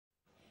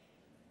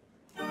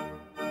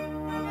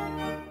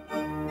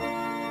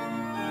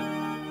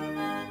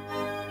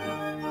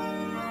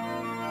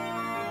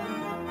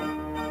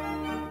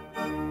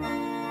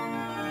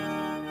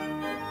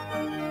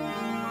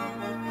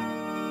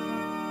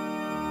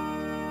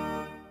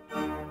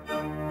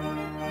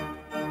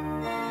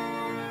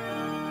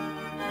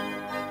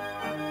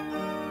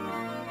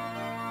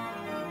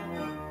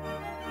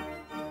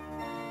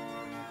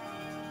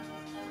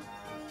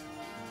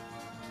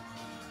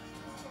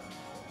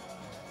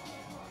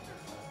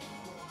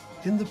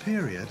In the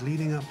period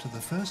leading up to the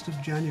 1st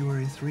of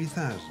January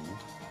 3000,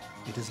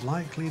 it is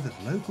likely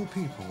that local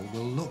people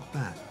will look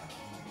back,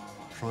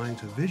 trying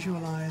to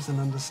visualise and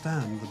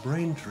understand the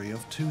Braintree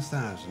of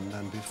 2000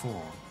 and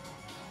before.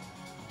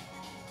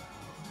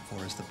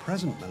 For as the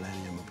present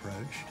millennium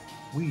approached,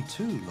 we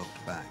too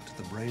looked back to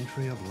the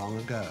Braintree of long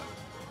ago,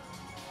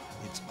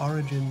 its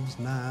origins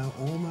now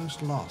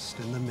almost lost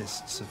in the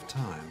mists of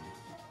time.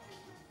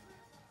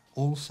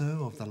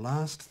 Also of the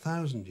last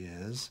 1,000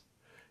 years,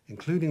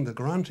 including the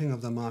granting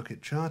of the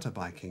market charter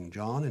by King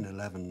John in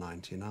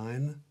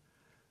 1199,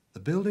 the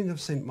building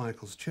of St.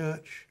 Michael's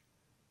Church,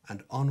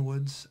 and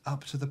onwards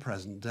up to the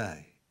present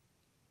day.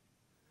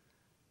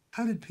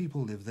 How did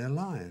people live their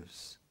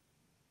lives?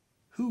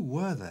 Who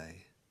were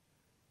they?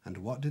 And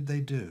what did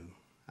they do,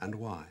 and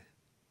why?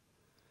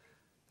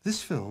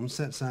 This film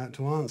sets out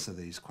to answer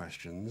these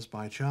questions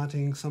by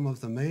charting some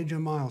of the major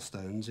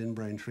milestones in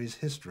Braintree's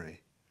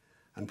history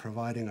and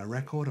providing a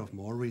record of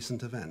more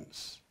recent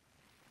events.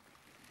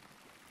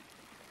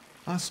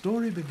 Our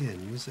story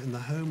begins in the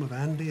home of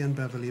Andy and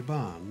Beverly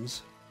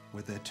Barnes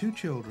with their two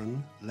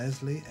children,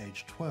 Leslie,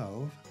 aged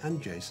 12, and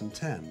Jason,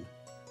 10,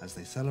 as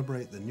they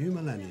celebrate the new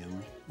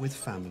millennium with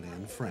family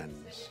and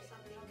friends.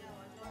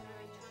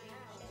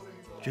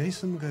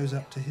 Jason goes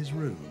up to his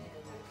room.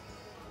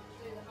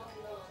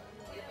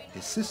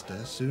 His sister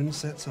soon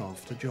sets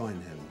off to join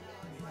him.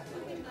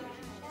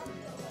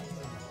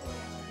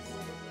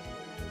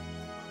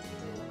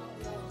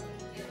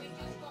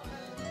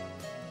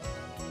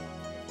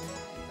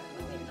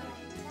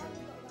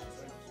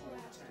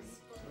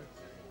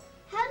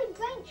 How did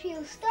Braintree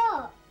all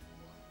start?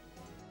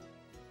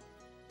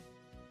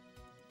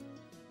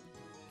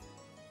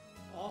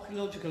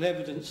 Archaeological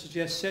evidence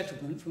suggests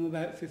settlement from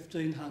about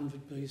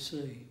 1500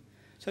 BC.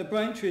 So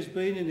Braintree has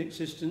been in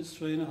existence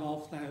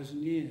 3,500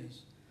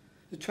 years.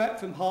 The track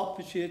from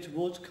Hertfordshire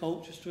towards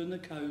Colchester and the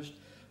coast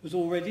was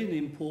already an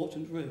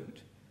important route.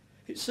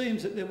 It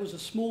seems that there was a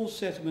small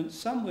settlement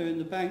somewhere in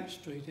the Bank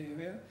Street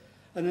area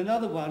and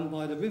another one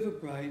by the River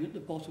Brain at the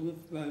bottom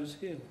of Rose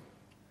Hill.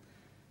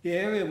 The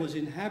area was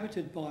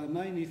inhabited by a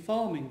mainly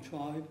farming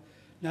tribe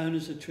known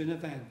as the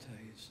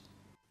Trinovantes.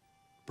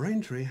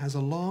 Braintree has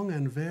a long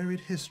and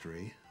varied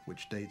history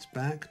which dates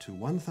back to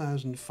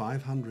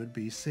 1500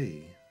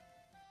 BC.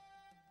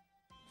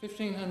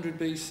 1500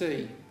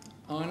 BC,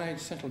 Iron Age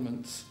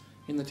settlements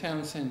in the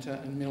town centre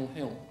and Mill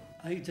Hill.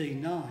 AD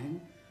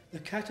 9, the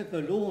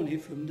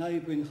Catabalorni from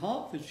neighbouring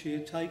Hertfordshire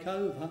take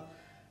over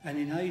and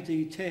in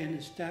AD 10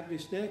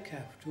 establish their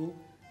capital,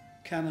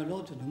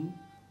 Camalodunum,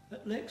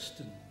 at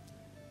Lexden.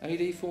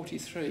 AD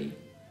 43,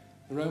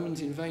 the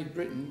Romans invade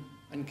Britain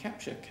and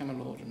capture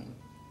Camalodunum.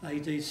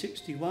 AD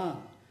 61,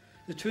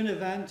 the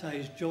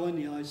Trinovantes join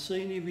the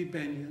Iceni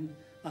rebellion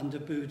under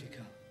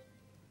Boudica.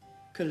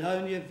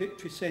 Colonia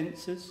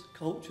Victricensis,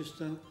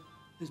 Colchester,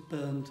 is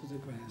burned to the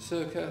ground.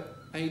 Circa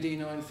AD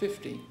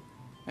 950,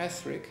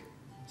 Athric,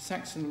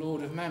 Saxon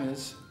lord of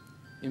Manners,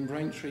 in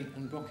Braintree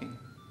and Brocking.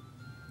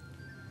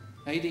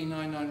 AD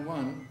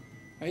 991,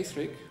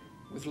 Athric,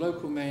 with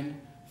local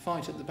men,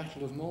 fight at the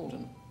Battle of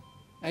Malden.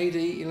 AD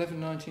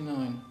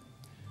 1199,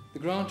 the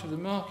grant of the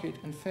market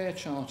and fair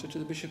charter to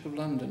the Bishop of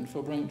London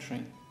for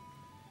Braintree.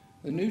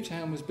 The new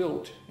town was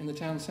built in the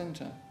town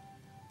centre,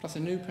 plus a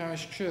new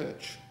parish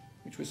church,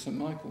 which was St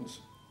Michael's.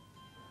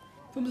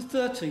 From the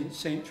 13th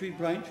century,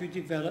 Braintree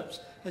develops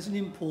as an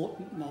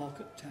important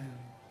market town.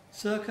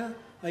 Circa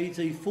AD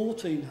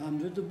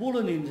 1400, the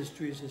woolen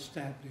industry is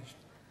established.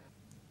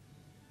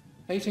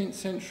 18th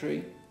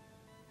century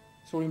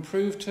saw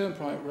improved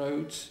turnpike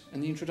roads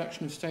and the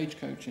introduction of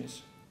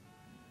stagecoaches.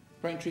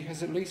 Braintree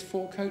has at least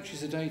 4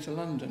 coaches a day to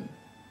London,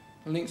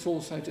 and links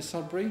also to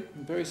Sudbury,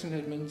 Bury St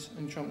Edmunds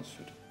and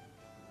Chelmsford.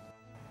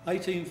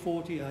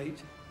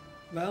 1848,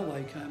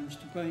 railway comes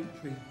to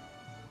Braintree.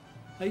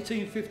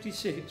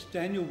 1856,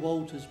 Daniel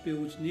Walters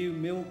builds new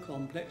mill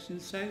complex in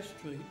South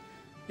Street,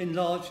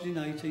 enlarged in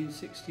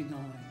 1869.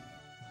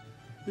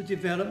 The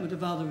development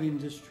of other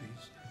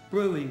industries,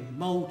 brewing,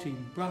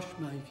 malting, brush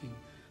making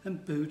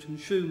and boot and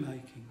shoe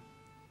making.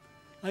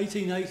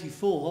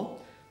 1884,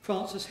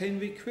 Francis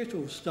Henry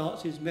Crittall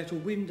starts his metal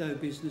window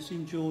business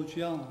in George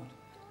Yard.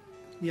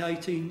 In the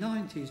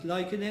 1890s,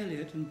 Lake and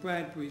Elliot and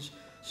Bradbury's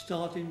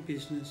start in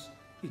business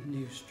in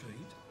New Street.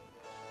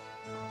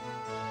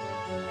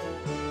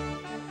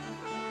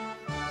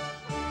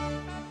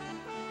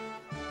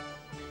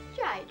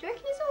 Jay, do you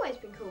reckon it's always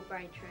been called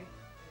Braintree?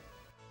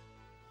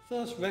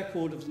 First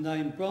record of the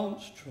name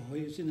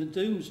Braintree is in the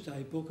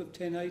Domesday Book of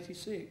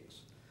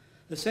 1086.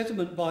 The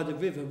settlement by the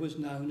river was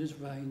known as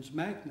Rains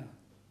Magna.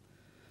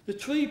 The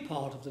tree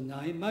part of the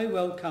name may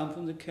well come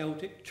from the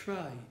Celtic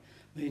tre,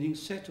 meaning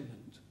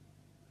settlement.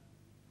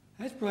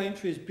 As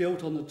Braintree is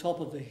built on the top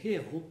of the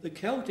hill, the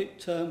Celtic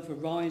term for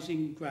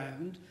rising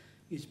ground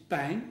is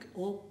bank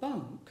or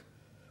bunk,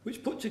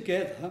 which put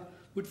together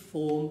would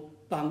form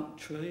bunk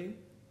tree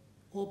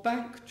or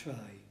bank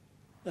tray,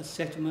 a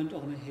settlement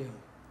on a hill.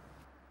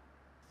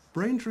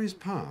 Braintree's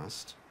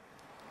past,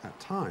 at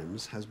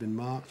times, has been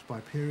marked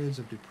by periods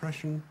of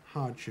depression,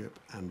 hardship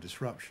and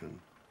disruption.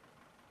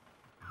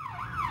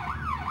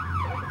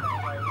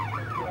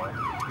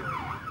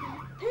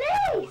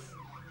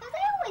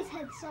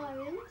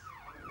 sirens?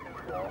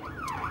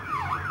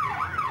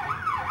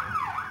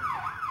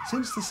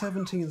 Since the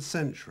 17th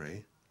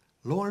century,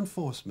 law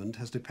enforcement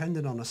has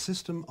depended on a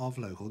system of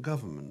local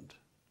government.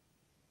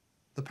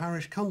 The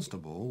parish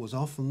constable was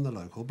often the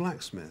local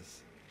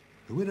blacksmith,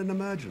 who in an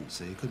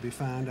emergency could be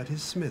found at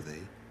his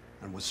smithy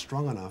and was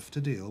strong enough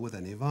to deal with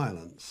any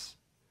violence.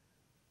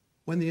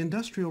 When the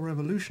Industrial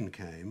Revolution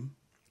came,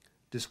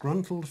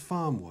 disgruntled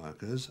farm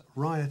workers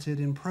rioted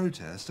in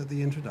protest at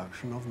the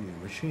introduction of new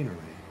machinery.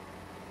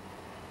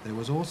 There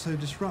was also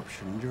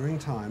disruption during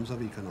times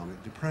of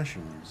economic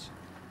depressions.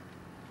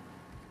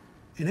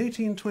 In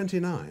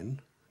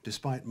 1829,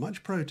 despite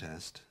much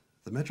protest,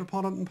 the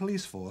Metropolitan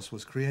Police Force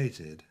was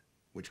created,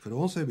 which could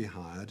also be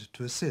hired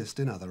to assist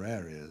in other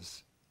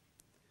areas.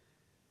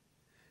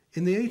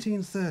 In the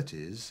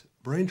 1830s,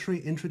 Braintree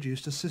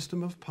introduced a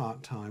system of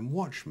part-time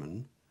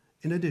watchmen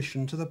in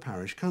addition to the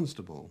parish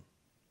constable.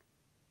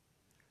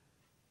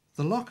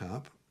 The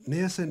lock-up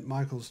near St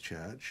Michael's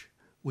Church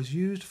was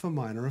used for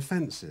minor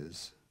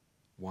offences,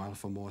 while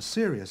for more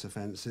serious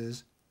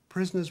offences,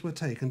 prisoners were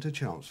taken to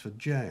Chelmsford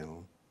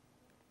Jail.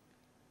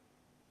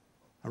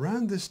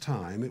 Around this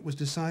time it was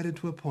decided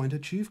to appoint a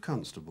chief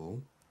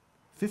constable,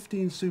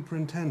 15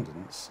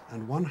 superintendents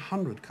and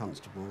 100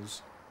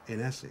 constables in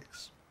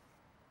Essex.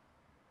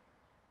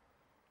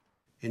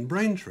 In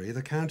Braintree,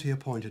 the county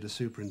appointed a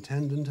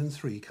superintendent and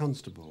 3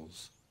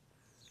 constables.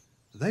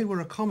 They were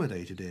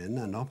accommodated in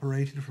and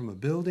operated from a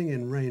building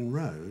in Rain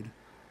Road,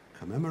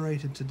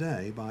 commemorated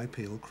today by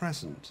Peel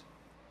Crescent.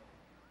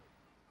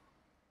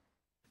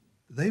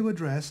 They were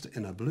dressed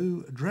in a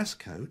blue dress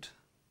coat,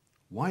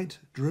 white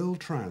drill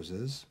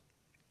trousers,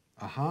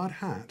 a hard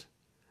hat,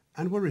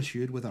 and were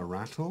issued with a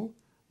rattle,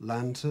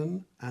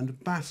 lantern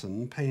and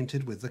baton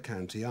painted with the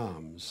county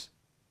arms.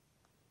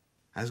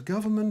 As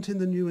government in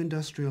the new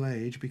industrial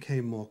age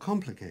became more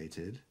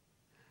complicated,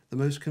 the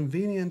most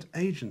convenient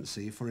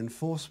agency for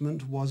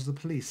enforcement was the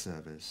police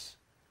service.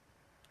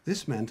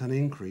 This meant an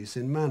increase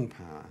in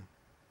manpower.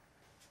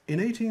 In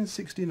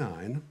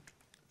 1869,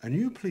 a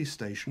new police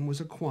station was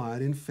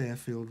acquired in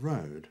Fairfield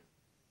Road,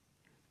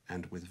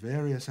 and with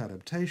various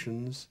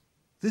adaptations,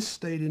 this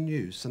stayed in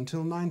use until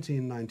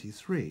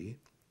 1993,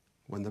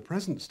 when the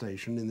present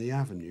station in the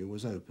Avenue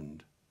was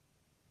opened.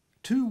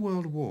 2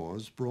 world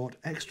wars brought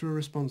extra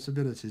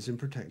responsibilities in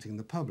protecting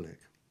the public,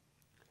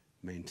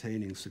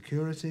 maintaining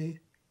security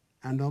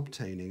and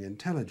obtaining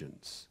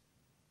intelligence.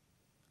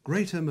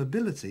 Greater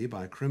mobility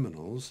by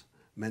criminals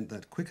meant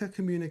that quicker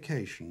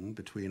communication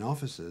between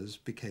officers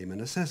became a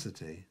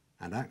necessity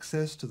and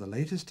access to the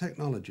latest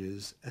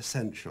technologies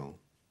essential.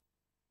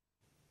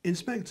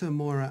 Inspector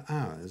Moira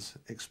Hours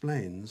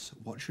explains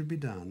what should be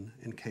done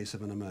in case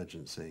of an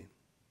emergency.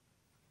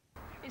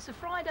 It's a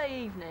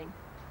Friday evening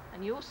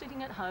and you're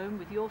sitting at home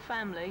with your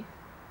family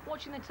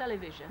watching the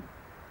television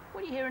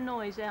when you hear a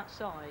noise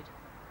outside.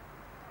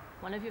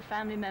 One of your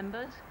family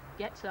members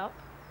gets up,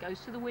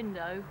 goes to the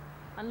window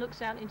and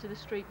looks out into the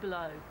street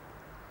below.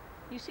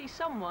 You see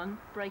someone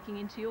breaking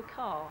into your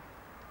car.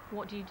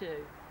 What do?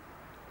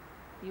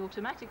 The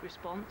automatic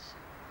response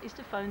is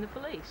to phone the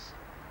police.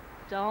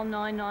 Dial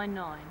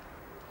 999.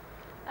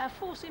 Our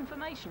force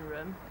information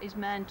room is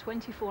manned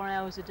 24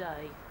 hours a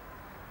day,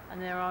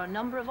 and there are a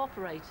number of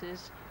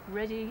operators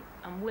ready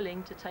and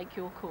willing to take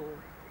your call.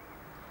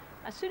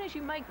 As soon as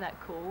you make that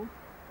call,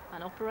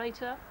 an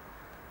operator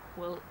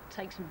will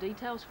take some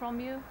details from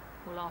you,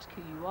 will ask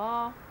who you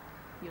are,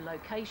 your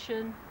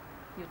location,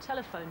 your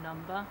telephone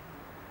number,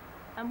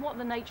 and what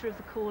the nature of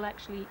the call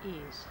actually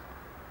is.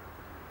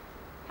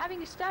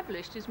 Having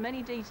established as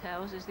many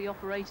details as the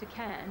operator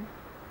can,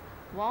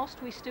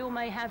 whilst we still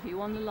may have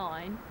you on the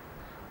line,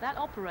 that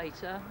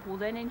operator will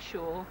then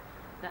ensure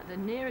that the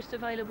nearest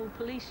available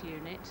police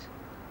unit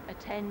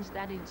attends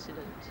that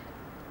incident.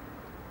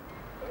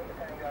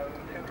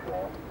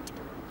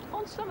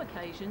 On some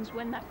occasions,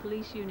 when that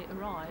police unit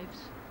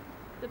arrives,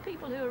 the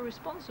people who are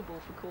responsible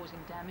for causing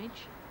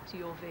damage to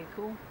your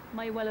vehicle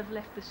may well have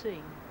left the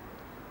scene,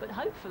 but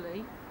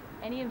hopefully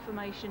any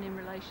information in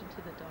relation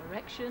to the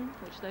direction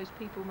which those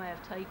people may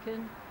have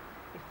taken,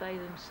 if they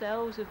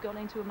themselves have got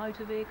into a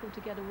motor vehicle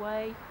to get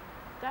away,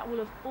 that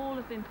will all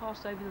have been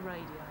passed over the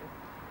radio.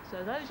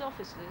 So those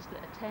officers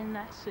that attend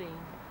that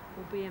scene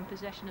will be in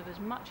possession of as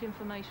much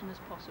information as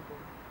possible.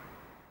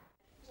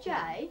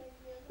 Jay,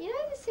 you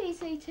know the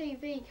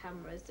CCTV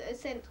cameras that are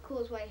sent to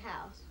Causeway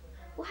House?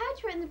 Well, how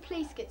do you reckon the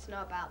police get to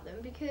know about them?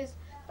 Because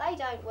they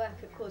don't work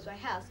at Causeway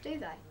House, do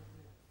they?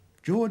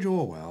 George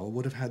Orwell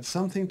would have had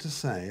something to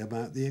say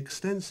about the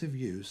extensive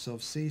use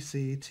of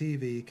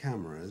CCTV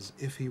cameras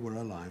if he were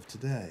alive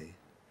today.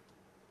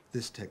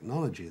 This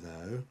technology,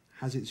 though,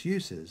 has its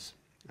uses,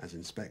 as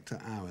Inspector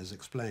Hours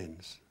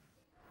explains.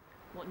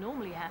 What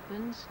normally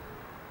happens,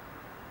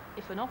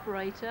 if an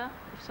operator,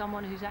 if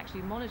someone who's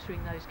actually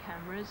monitoring those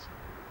cameras,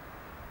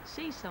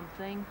 sees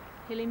something,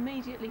 he'll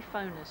immediately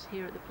phone us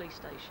here at the police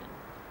station.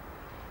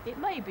 It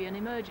may be an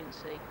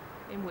emergency,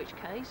 in which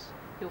case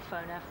he'll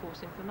phone our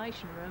force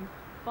information room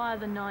via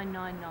the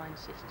 999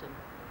 system.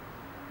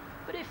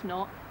 But if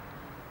not,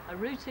 a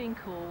routine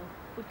call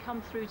would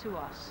come through to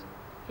us,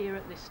 here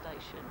at this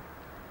station,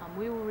 and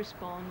we will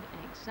respond in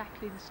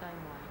exactly the same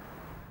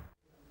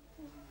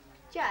way.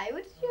 Jay,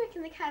 what did you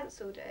reckon the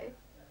council do?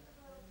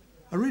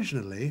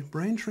 Originally,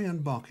 Braintree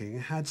and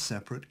Bocking had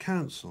separate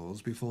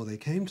councils before they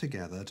came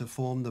together to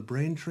form the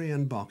Braintree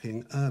and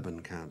Bocking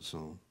Urban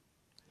Council.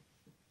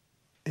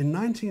 In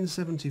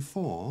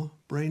 1974,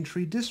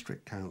 Braintree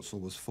District Council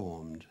was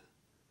formed,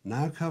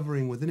 now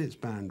covering within its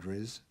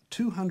boundaries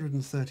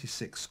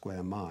 236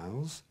 square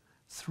miles,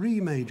 3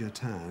 major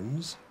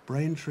towns,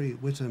 Braintree,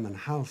 Witham and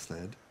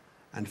Halstead,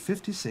 and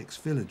 56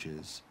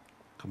 villages,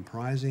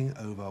 comprising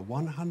over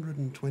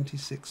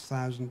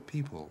 126,000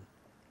 people.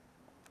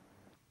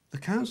 The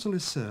council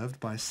is served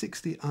by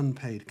 60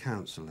 unpaid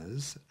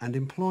councillors and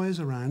employs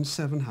around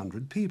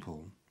 700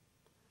 people.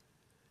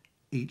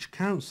 Each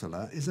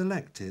councillor is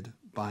elected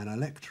by an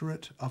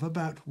electorate of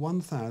about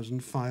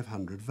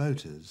 1,500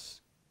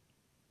 voters.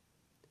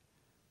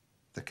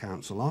 The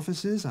council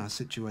offices are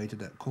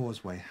situated at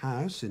Causeway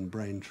House in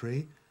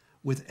Braintree,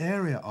 with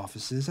area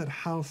offices at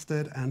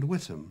Halstead and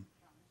Witham.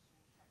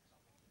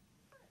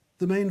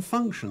 The main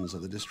functions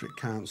of the District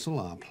Council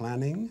are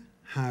planning,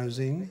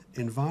 housing,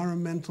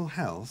 environmental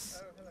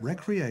health,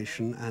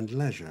 recreation and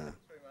leisure.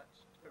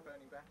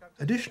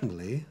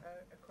 Additionally,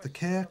 the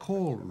Care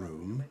Call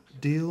Room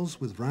deals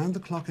with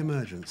round-the-clock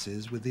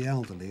emergencies with the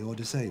elderly or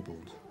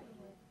disabled.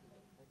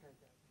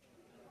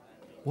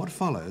 What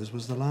follows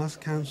was the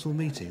last council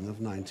meeting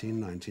of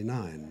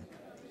 1999.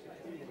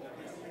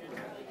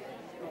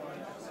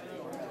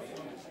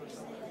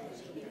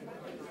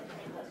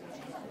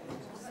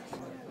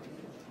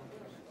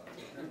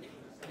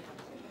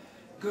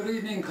 Good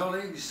evening,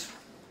 colleagues.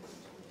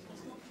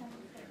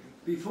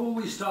 Before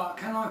we start,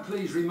 can I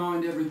please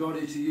remind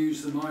everybody to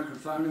use the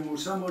microphone, and will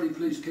somebody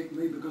please kick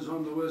me because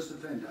I'm the worst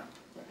offender?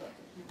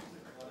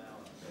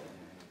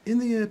 In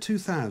the year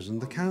 2000,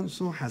 the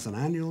council has an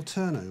annual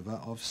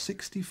turnover of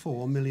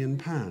 £64 million,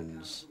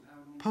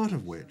 part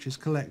of which is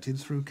collected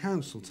through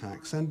council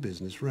tax and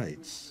business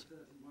rates.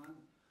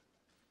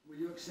 Will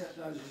you accept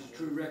those as a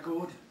true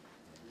record?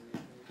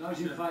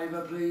 Those in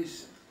favour,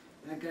 please.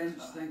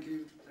 Against, thank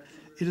you.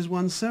 It has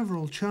won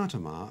several charter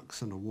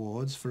marks and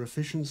awards for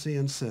efficiency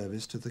and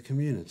service to the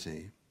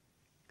community.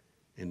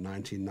 In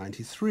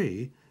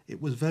 1993,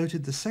 it was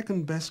voted the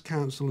second best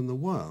council in the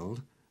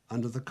world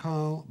under the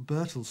Carl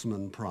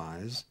Bertelsmann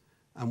Prize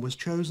and was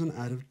chosen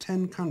out of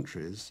 10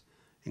 countries,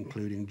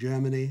 including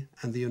Germany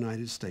and the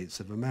United States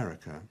of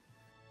America.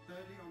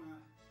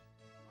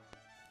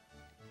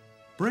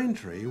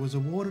 Braintree was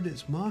awarded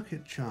its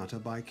market charter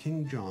by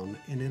King John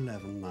in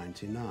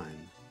 1199.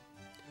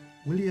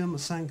 William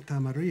Sancta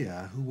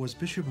Maria, who was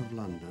Bishop of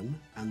London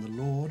and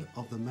the Lord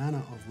of the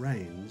Manor of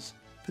Rains,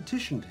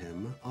 petitioned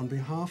him on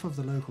behalf of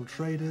the local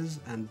traders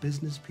and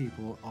business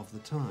people of the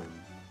time.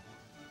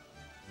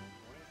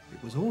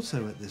 It was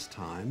also at this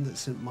time that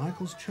St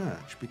Michael's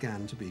Church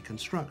began to be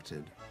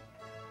constructed.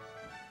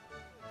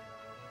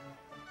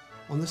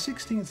 On the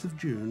 16th of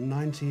June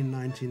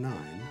 1999,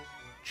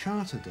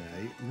 Charter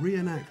Day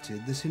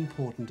reenacted this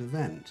important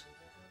event,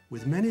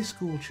 with many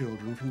school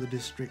children from the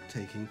district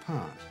taking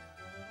part.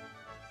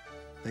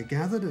 They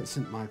gathered at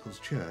St Michael's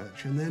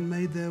Church and then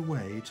made their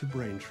way to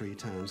Braintree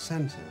Town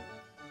Centre.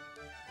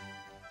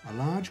 A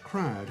large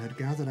crowd had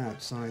gathered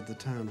outside the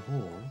town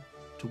hall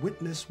to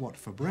witness what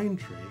for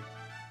Braintree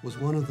was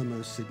one of the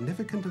most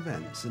significant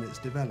events in its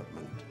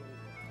development.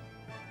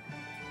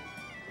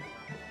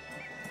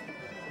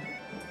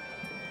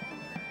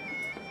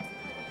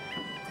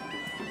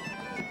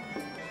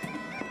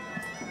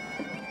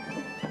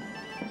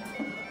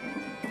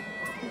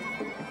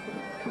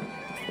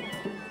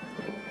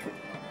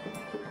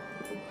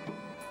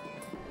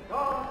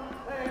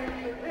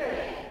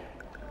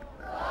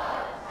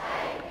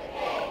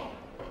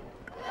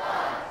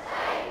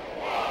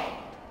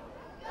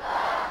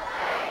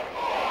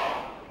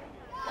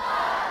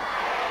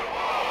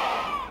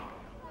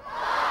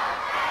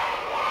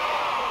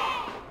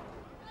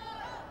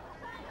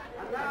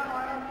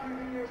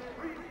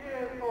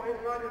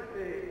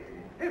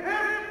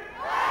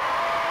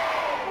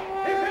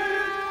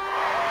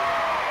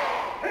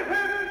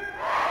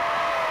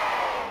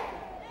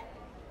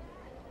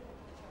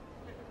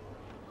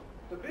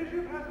 The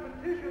Bishop has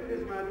petitioned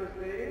His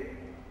Majesty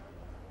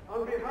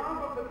on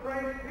behalf of the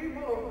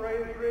people of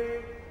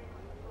Braintree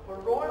for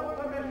royal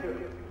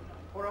permission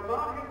for a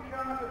market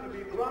charter to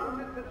be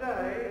granted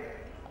today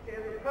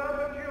in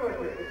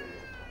perpetuity.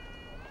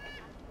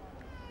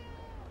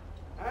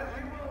 As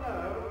you will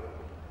know,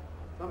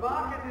 the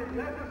market is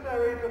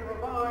necessary to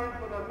provide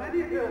for the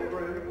many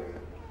pilgrims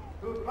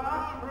who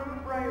pass through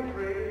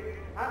Braintree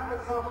at the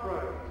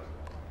crossroads.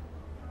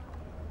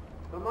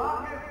 The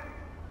market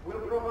will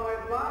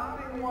provide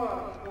lasting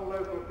work for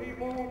local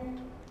people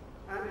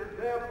and is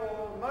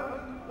therefore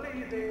most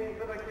pleasing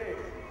to the King.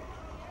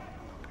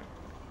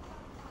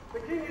 The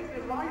King is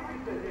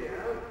delighted to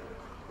hear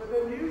that a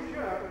new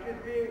church is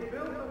being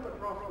built at the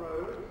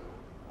crossroads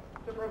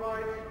to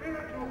provide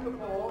spiritual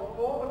support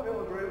for the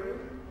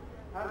pilgrims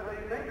as they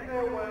make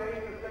their way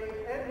to St.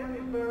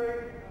 Edmundsbury,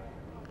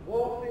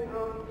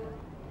 Walsingham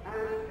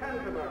and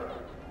Canterbury.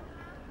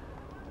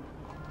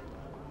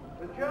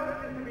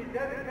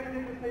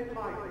 dedicated to St.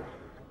 Michael.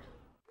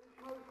 His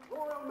Most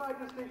Royal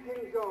Majesty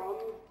King John,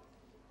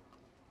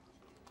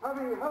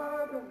 having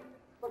heard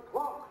the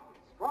clock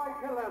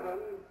strike 11,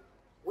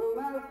 will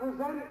now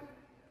present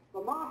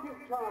the market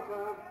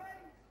charter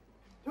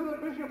to the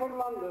Bishop of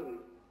London.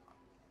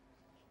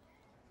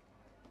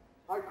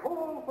 I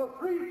call for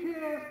 3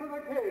 cheers for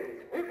the King.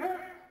 Hip hip!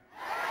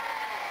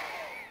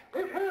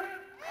 Hip hip!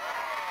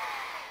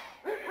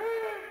 Hip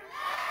hip!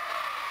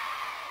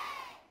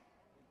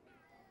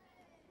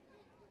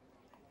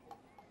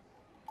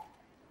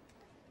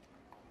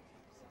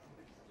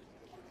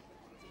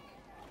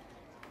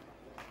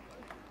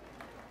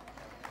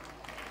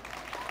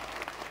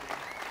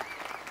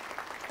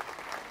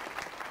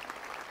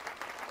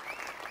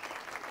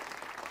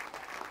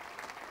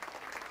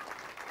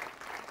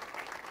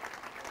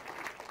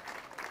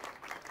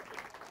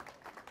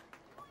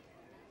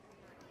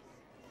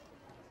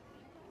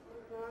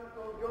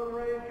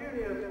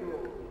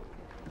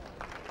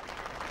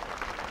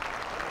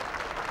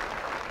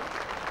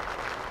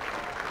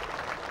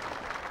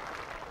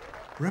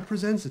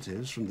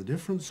 Representatives from the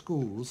different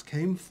schools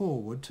came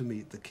forward to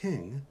meet the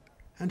King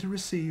and to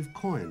receive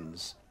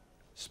coins,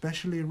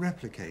 specially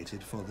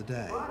replicated for the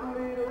day.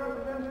 Finally, the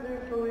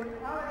representatives from the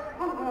Alex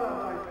Hunter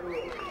High School.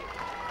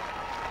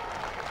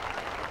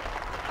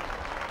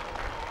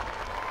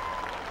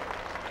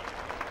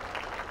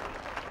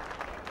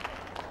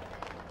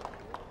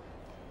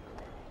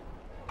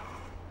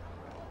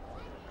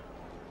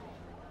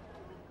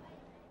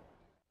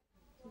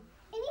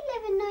 In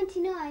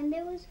 1199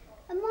 there was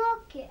a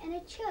market and a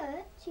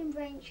church in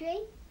Braintree.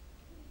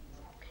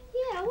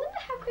 Yeah, I wonder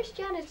how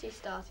Christianity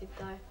started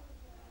though.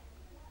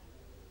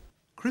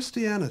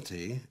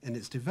 Christianity, in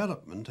its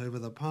development over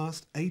the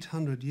past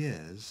 800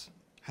 years,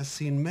 has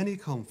seen many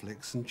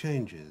conflicts and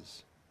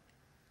changes.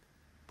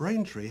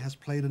 Braintree has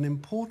played an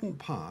important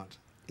part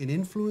in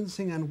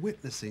influencing and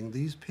witnessing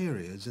these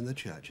periods in the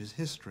church's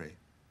history.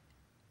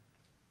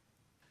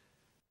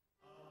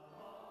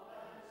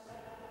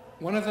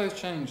 One of those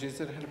changes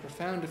that had a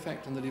profound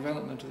effect on the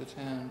development of the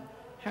town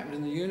happened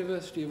in the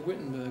University of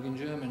Wittenberg in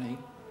Germany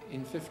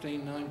in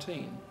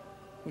 1519,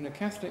 when a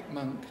Catholic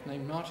monk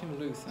named Martin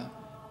Luther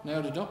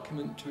nailed a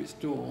document to its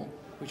door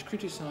which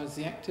criticised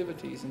the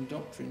activities and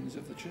doctrines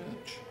of the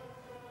Church.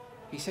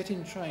 He set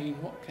in train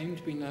what came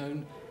to be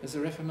known as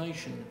the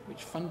Reformation,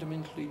 which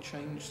fundamentally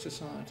changed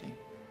society.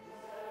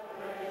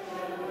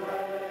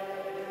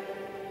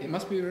 It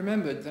must be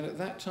remembered that at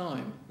that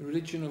time the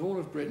religion of all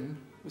of Britain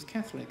was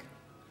Catholic.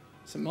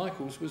 St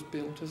Michael's was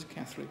built as a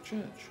Catholic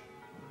church.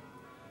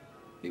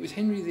 It was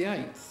Henry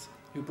VIII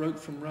who broke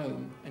from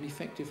Rome and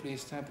effectively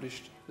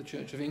established the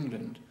Church of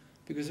England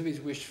because of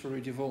his wish for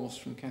a divorce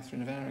from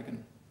Catherine of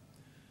Aragon.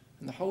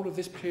 And the whole of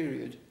this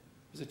period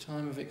was a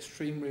time of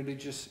extreme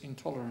religious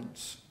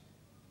intolerance.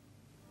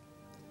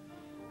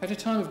 At a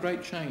time of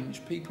great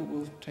change, people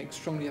will take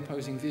strongly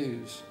opposing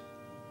views.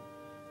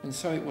 And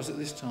so it was at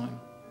this time,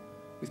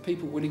 with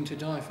people willing to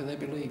die for their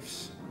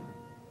beliefs.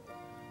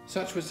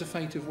 Such was the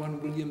fate of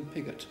one William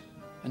Pigot,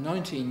 a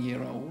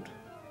 19-year-old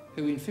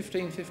who in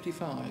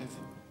 1555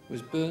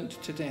 was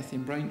burnt to death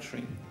in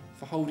Braintree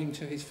for holding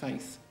to his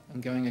faith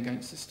and going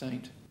against the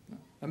state.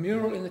 A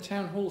mural in the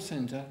town hall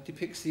centre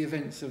depicts the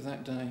events of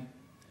that day.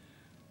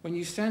 When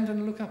you stand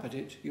and look up at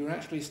it, you're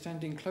actually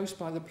standing close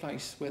by the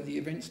place where the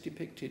events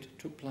depicted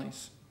took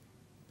place.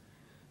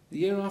 The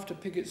year after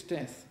Pigot's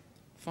death,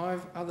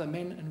 5 other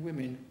men and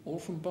women, all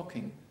from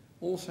Bocking,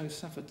 also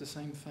suffered the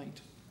same fate.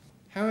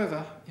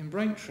 However, in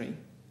Braintree,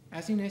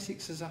 as in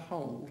Essex as a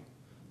whole,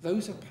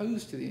 those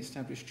opposed to the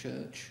established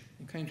church,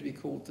 who came to be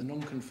called the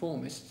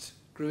nonconformists,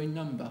 grew in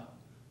number,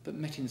 but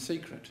met in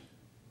secret.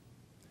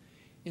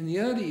 In the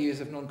early years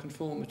of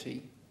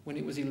nonconformity, when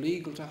it was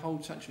illegal to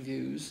hold such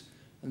views,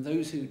 and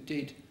those who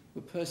did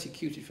were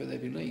persecuted for their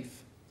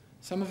belief,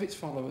 some of its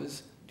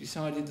followers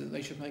decided that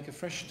they should make a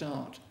fresh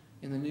start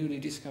in the newly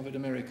discovered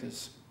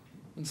Americas.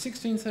 In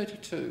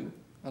 1632,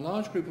 a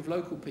large group of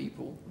local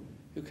people,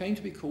 who came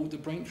to be called the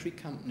Braintree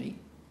Company,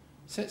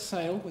 set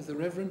sail with the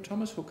Reverend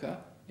Thomas Hooker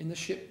in the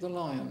ship the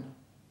Lion.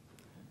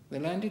 They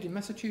landed in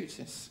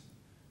Massachusetts,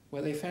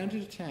 where they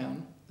founded a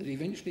town that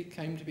eventually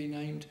came to be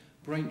named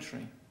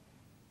Braintree.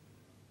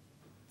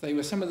 They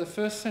were some of the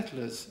first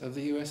settlers of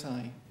the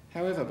USA.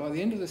 However, by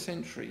the end of the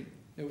century,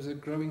 there was a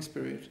growing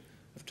spirit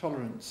of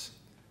tolerance,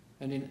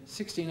 and in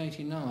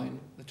 1689,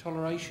 the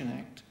Toleration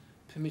Act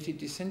permitted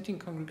dissenting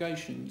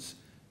congregations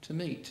to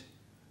meet,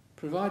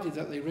 provided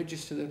that they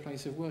register their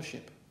place of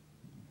worship.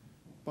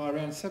 By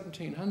around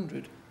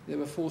 1700, there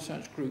were 4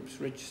 such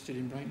groups registered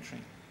in Braintree.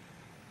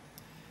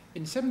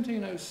 In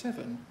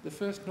 1707, the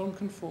first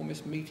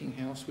nonconformist meeting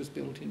house was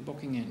built in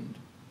Bocking End.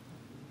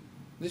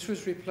 This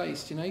was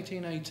replaced in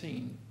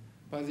 1818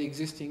 by the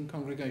existing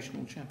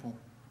Congregational Chapel.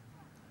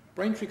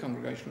 Braintree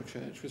Congregational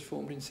Church was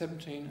formed in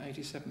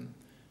 1787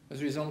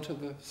 as a result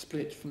of a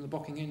split from the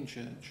Bocking End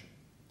Church.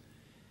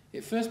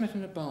 It first met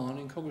in a barn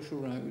in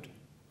Coggeshall Road,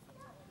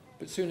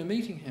 but soon a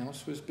meeting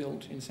house was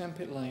built in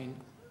Sandpit Lane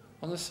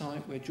on the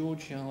site where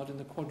George Yard and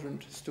the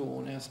Quadrant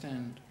store now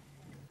stand.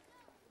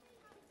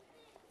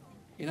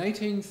 In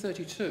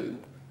 1832,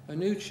 a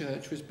new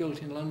church was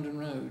built in London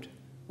Road,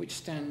 which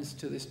stands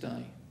to this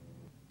day.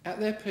 At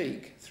their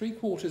peak,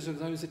 3/4 of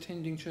those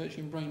attending church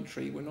in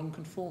Braintree were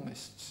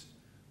nonconformists,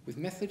 with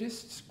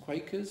Methodists,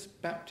 Quakers,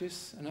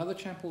 Baptists and other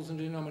chapels and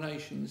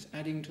denominations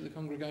adding to the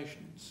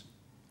congregations.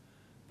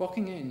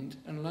 Bocking End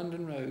and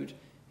London Road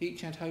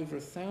each had over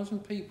 1,000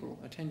 people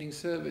attending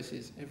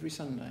services every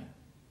Sunday.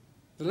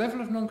 The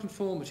level of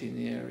nonconformity in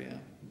the area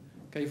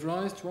gave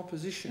rise to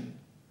opposition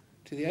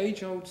to the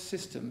age-old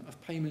system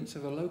of payments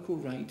of a local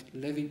rate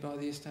levied by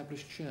the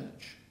established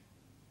church.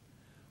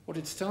 What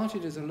had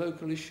started as a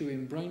local issue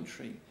in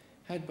Braintree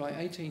had by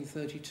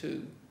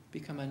 1832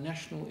 become a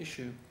national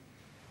issue.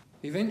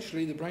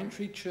 Eventually the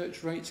Braintree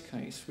Church rates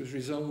case was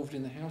resolved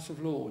in the House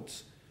of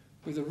Lords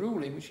with a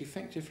ruling which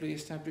effectively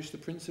established the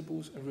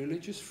principles of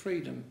religious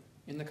freedom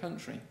in the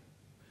country,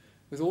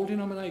 with all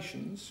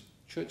denominations,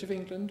 Church of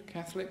England,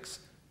 Catholics,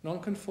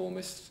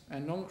 nonconformists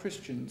and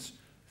non-Christians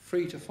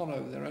free to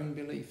follow their own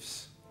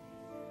beliefs.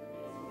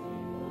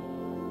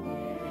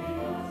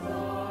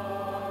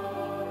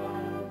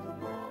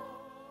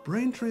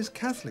 Braintree's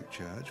Catholic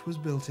Church was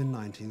built in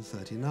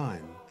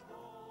 1939,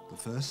 the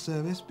first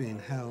service being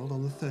held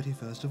on the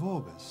 31st of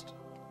August,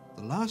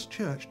 the last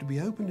church to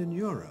be opened in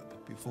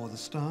Europe before the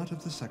start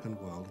of the Second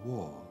World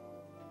War.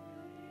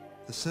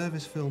 The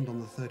service filmed on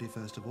the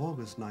 31st of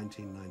August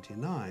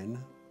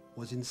 1999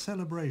 was in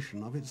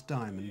celebration of its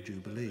Diamond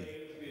Jubilee.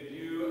 With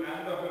you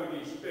and the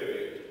Holy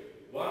Spirit,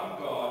 one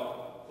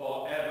God,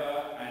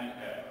 forever and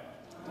ever.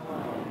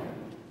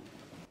 Amen.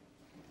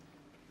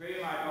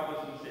 Pray, my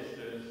brothers and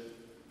sisters,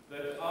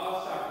 that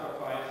our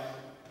sacrifice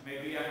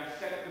may be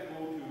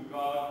acceptable to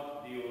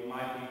God, the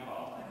Almighty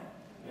Father.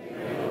 May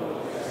the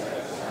Lord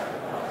accept the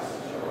sacrifice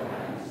at your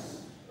hands,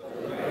 for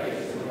the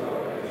praise and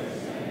glory of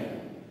his name,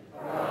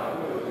 for our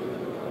good and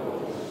the good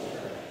of his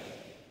church.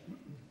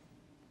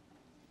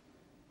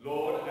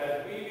 Lord,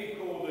 as we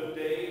recall the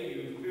day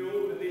you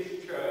filled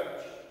this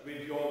church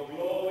with your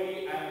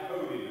glory and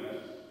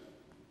holiness,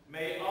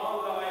 may our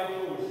lives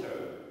also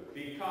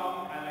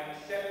become an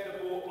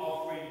acceptable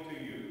offering to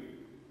you.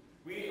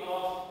 We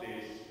ask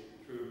this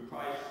through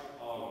Christ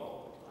our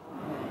Lord.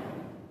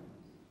 Amen.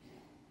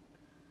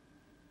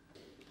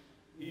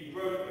 He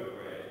broke the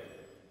bread,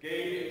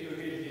 gave it to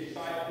his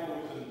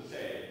disciples and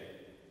said,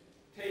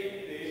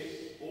 "Take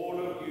this, all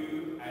of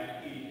you,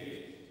 and eat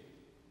it.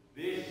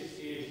 This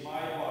is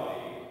my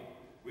body,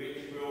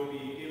 which will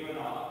be given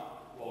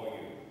up for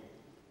you."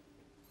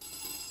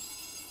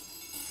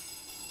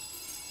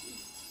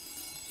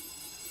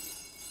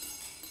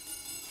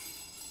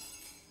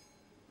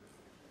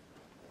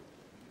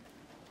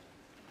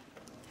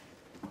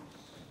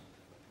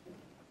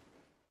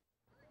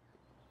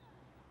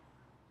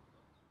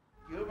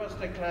 You must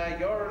declare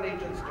your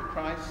allegiance to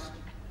Christ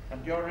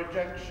and your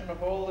rejection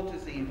of all that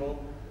is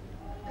evil,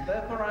 and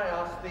therefore I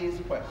ask these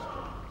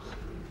questions.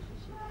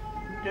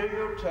 Do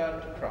you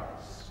turn to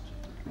Christ?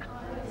 I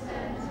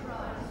return to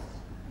Christ.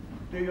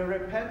 Do you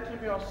repent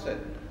of your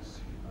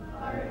sins?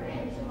 I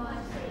repent of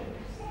my sins.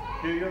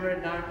 Do you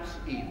renounce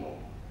evil?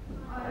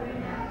 I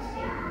renounce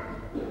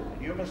evil.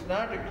 You must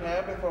now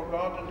declare before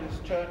God and his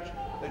church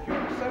that you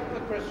accept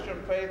the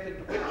Christian faith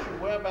into which you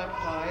were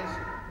baptized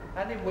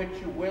and in which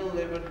you will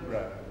live and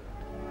grow.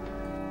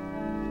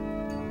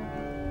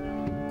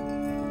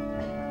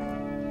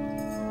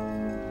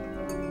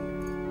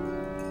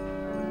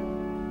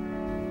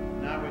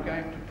 Now we're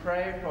going to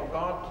pray for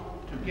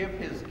God to give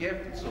his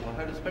gifts, or the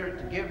Holy Spirit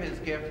to give his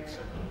gifts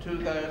to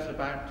those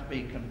about to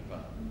be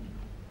confirmed.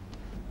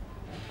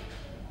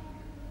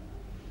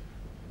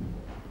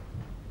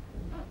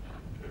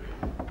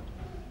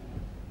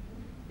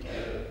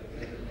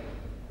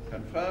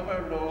 Confirm,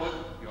 O Lord,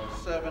 your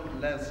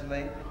servant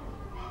Leslie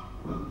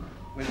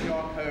with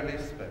your Holy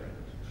Spirit.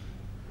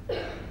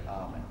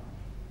 Amen.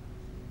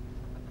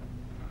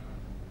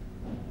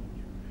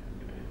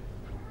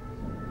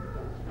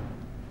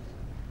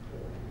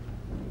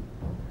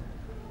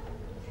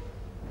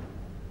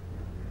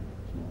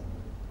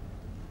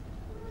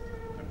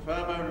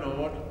 Confirm, O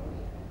Lord,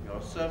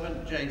 your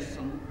servant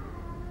Jason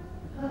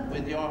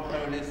with your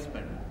Holy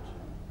Spirit.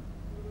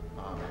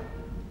 Amen.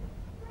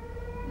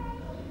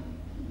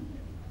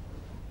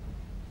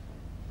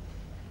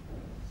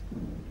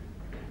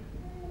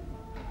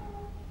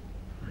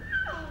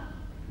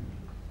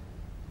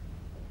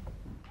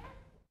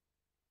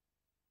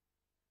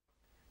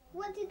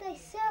 What did they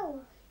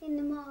sell in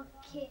the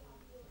market?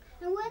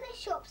 And were there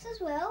shops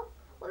as well?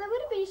 Well, there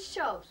would have been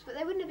shops, but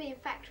they wouldn't have been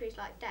factories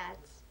like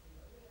Dad's.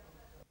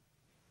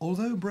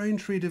 Although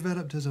Braintree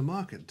developed as a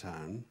market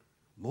town,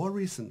 more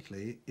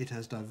recently it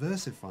has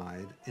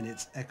diversified in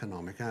its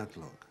economic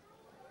outlook.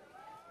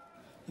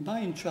 The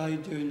main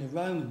trade during the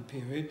Roman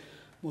period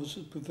was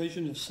the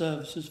provision of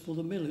services for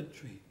the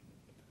military.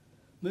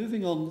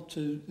 Moving on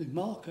to the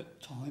market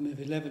time of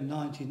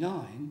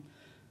 1199,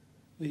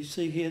 we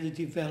see here the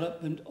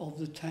development of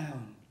the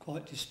town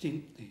quite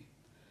distinctly.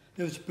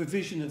 There was a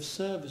provision of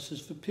services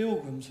for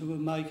pilgrims who were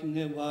making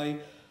their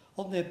way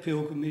on their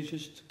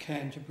pilgrimages to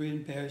Canterbury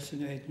and Bury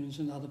St Edmunds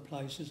and other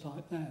places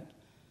like that.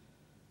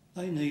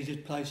 They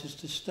needed places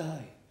to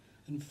stay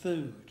and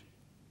food.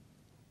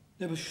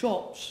 There were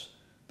shops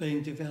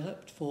being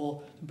developed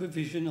for the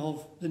provision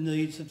of the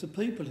needs of the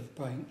people of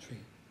Braintree.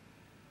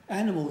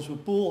 Animals were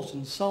bought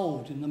and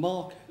sold in the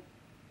market.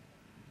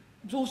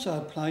 It was also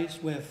a place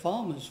where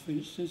farmers, for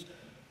instance,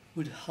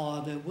 would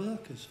hire their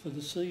workers for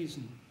the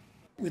season.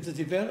 With the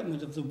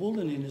development of the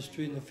woolen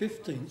industry in the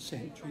 15th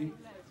century,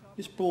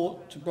 this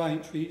brought to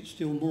Braintree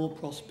still more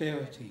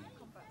prosperity.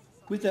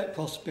 With that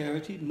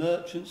prosperity,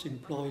 merchants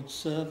employed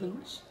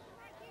servants.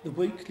 The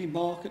weekly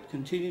market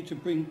continued to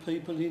bring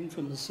people in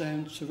from the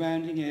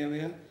surrounding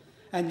area,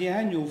 and the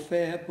annual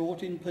fair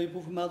brought in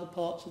people from other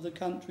parts of the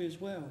country as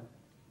well.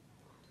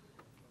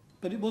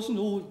 But it wasn't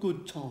all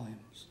good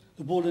times.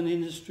 The woolen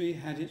industry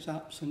had its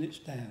ups and its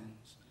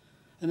downs,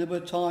 and there were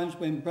times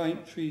when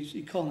Braintree's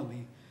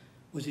economy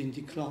was in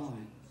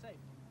decline,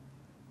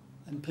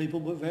 and people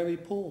were very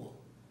poor,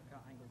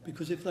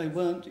 because if they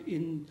weren't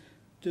in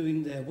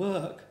doing their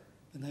work,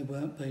 then they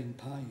weren't being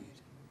paid.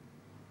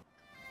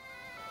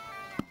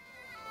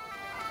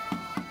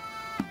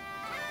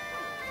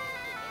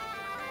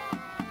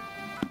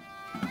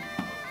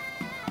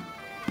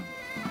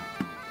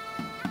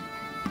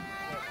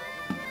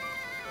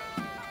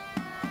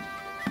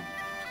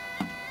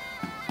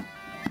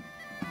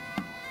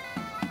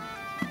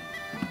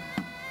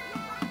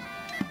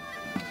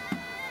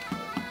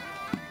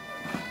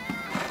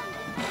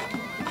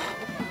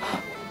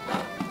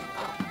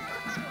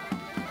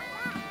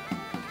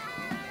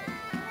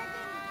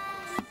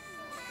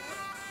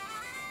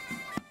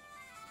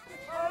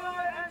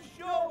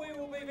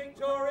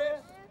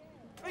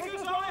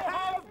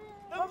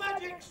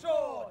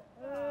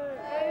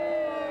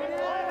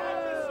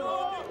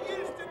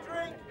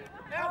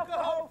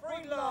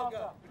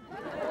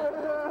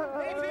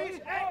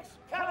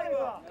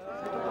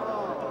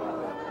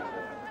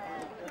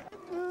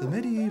 The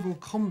medieval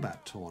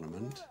combat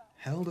tournament,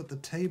 held at the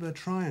Tabor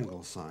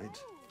Triangle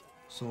site,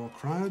 saw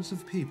crowds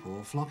of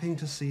people flocking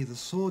to see the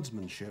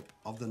swordsmanship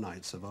of the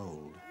knights of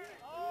old.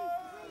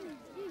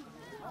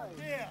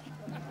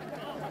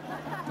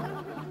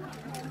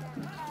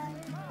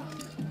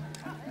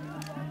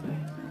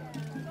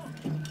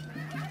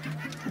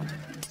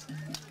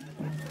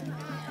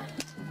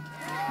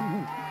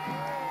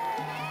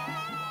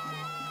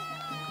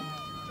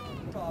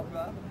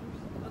 Barbara,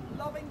 that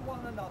loving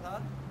one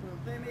another,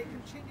 they may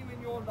continue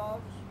in your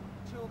love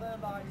till their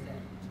lives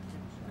end.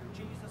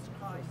 Through Jesus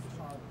Christ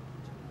our Lord.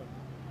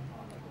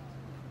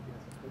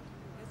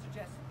 I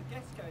suggest the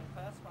guests going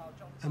first while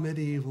John... A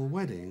medieval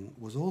wedding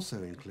was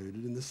also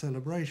included in the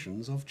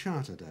celebrations of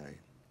Charter Day.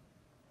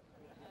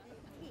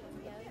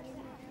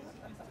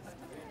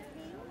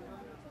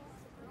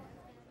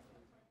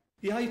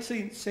 The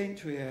 18th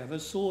century, however,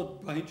 saw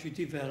Braintree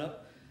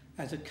develop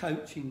as a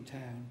coaching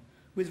town,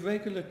 with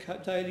regular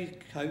daily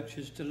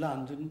coaches to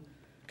London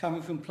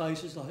coming from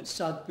places like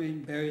Sudbury,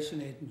 Bury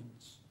St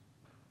Edmunds.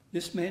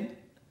 This meant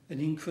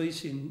an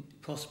increase in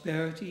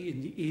prosperity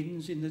in the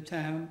inns in the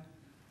town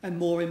and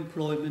more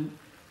employment.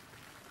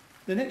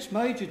 The next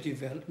major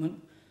development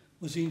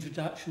was the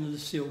introduction of the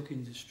silk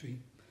industry.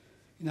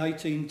 In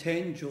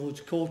 1810,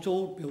 George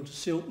Courtauld built a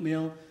silk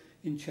mill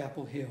in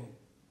Chapel Hill.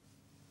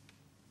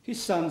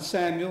 His son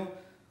Samuel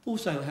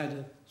also had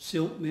a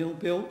silk mill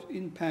built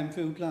in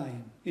Pamfield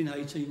Lane in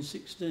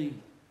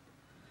 1816,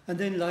 and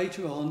then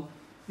later on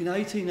in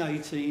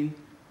 1818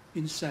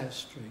 in South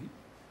Street.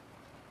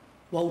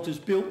 Walters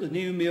built the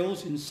new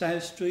mills in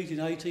South Street in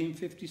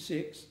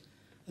 1856,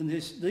 and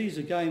these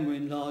again were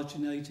enlarged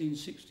in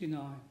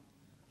 1869.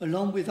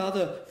 Along with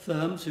other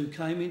firms who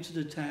came into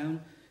the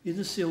town in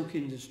the silk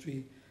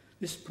industry,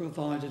 this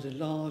provided a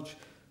large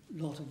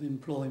lot of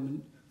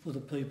employment for the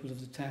people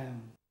of the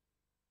town.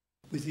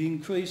 With the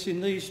increase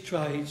in these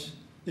trades,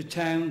 the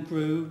town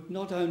grew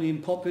not only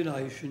in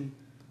population,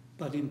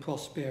 but in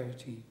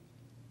prosperity.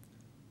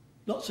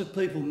 Lots of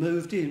people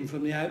moved in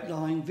from the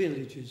outlying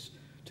villages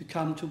to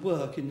come to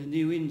work in the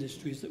new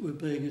industries that were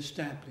being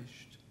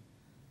established.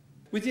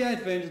 With the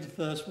advent of the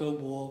First World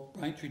War,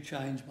 Braintree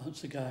changed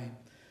once again.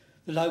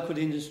 The local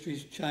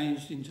industries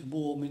changed into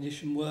war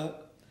munition work,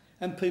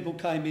 and people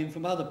came in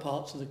from other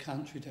parts of the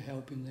country to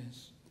help in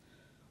this.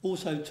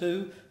 Also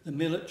too, the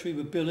military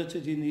were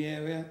billeted in the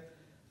area,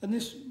 and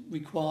this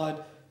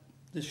required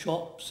the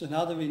shops and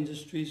other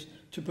industries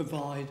to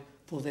provide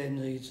for their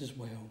needs as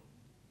well.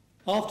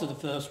 After the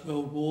First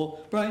World War,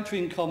 Braintree,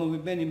 in common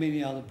with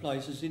many other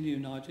places in the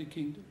United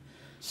Kingdom,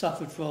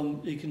 suffered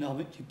from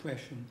economic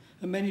depression,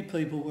 and many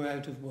people were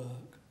out of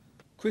work.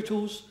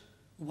 Crittles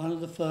were one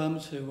of the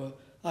firms who were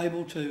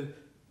able to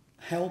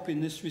help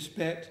in this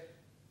respect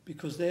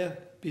because their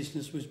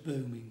business was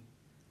booming,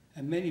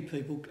 and many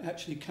people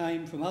actually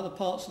came from other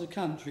parts of the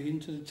country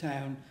into the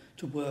town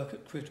to work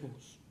at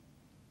Crittles.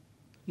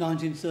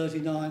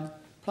 1939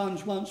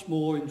 plunged once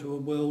more into a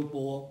world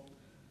war.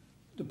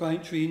 The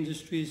Braintree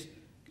industries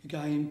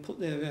again put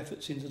their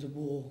efforts into the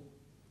war.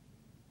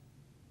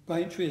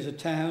 Braintree as a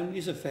town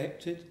is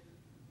affected.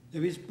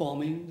 There is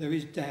bombing, there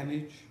is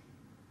damage,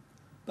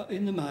 but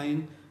in the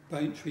main,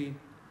 Braintree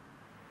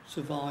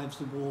survives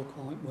the war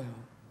quite well.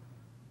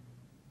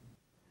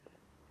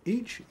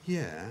 Each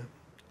year,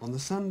 on the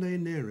Sunday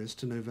nearest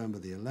to November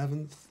the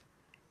 11th,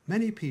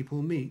 many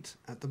people meet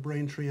at the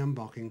Braintree and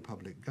Bocking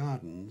Public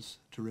Gardens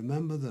to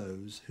remember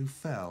those who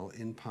fell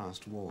in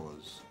past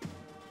wars.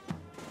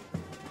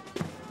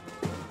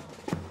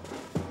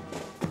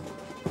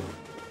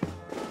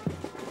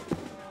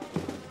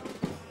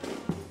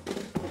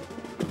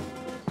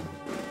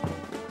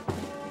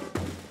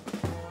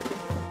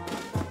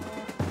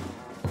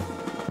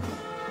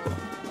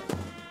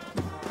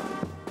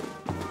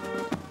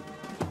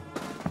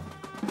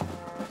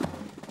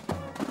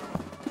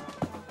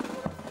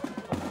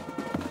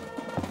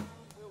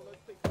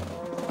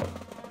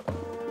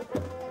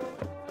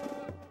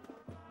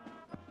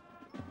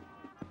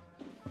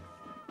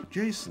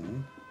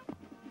 Jason,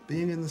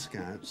 being in the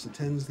Scouts,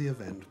 attends the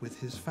event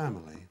with his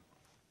family.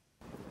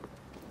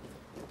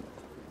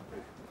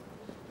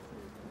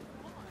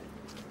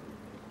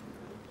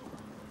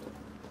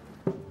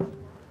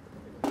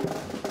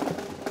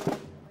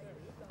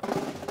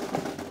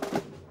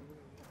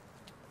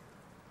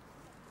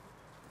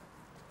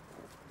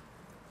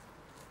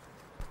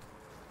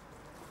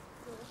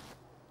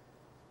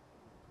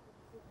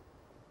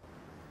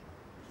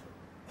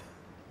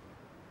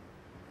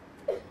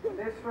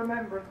 This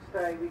Remembrance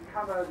Day we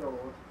come, O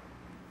Lord,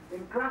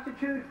 in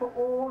gratitude for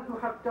all who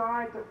have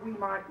died that we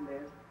might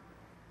live,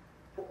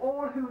 for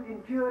all who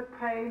endured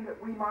pain that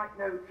we might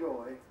know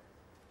joy,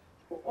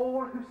 for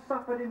all who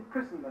suffered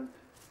imprisonment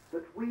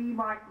that we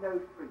might know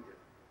freedom.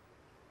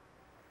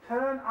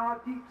 Turn our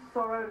deep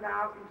sorrow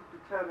now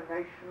into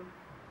determination,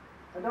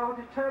 and our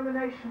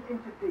determination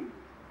into deed.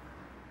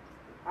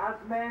 As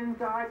men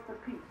died for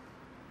peace,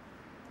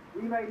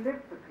 we may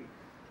live for peace,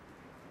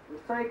 for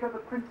the sake of the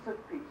Prince of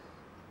Peace,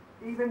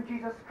 even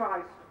Jesus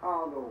Christ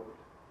our Lord.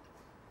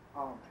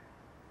 Amen.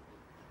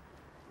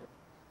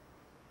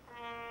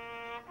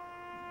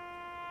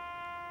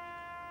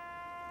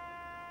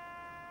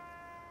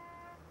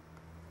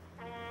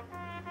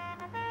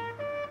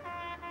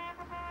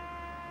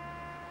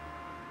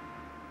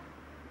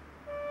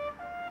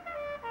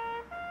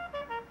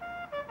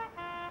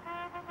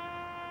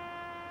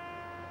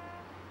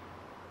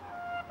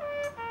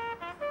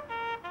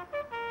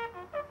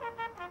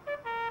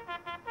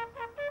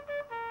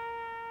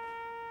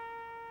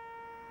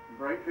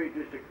 Braintree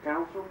District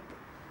Council.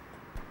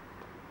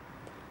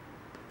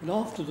 But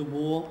after the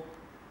war,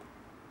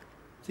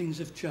 things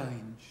have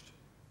changed.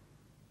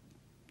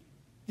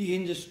 The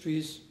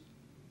industries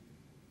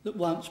that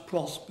once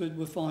prospered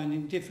were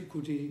finding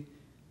difficulty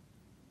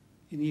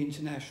in the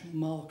international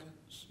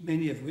markets,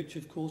 many of which,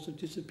 of course, have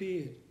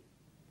disappeared.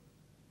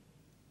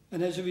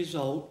 And as a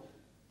result,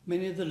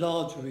 many of the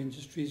larger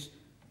industries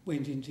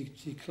went into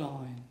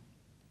decline.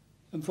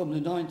 And from the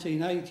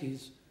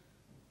 1980s,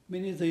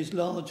 many of these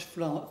large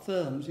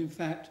firms, in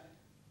fact,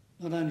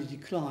 not only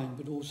declined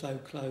but also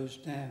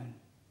closed down.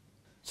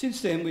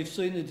 Since then, we've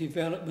seen the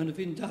development of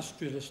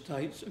industrial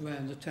estates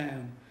around the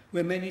town,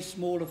 where many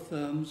smaller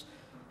firms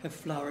have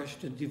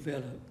flourished and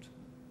developed,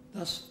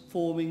 thus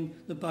forming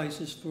the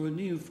basis for a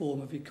new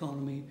form of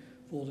economy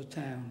for the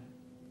town.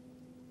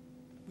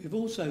 We've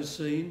also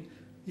seen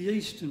the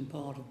eastern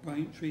part of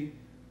Braintree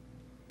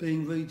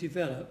being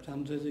redeveloped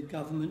under the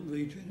government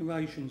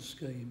regeneration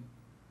scheme.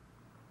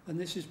 And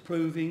this is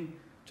proving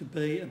to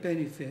be a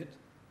benefit,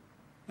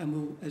 and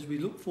will, as we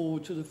look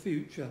forward to the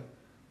future,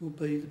 will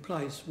be the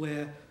place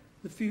where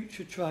the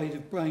future trade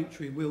of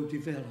Braintree will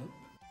develop.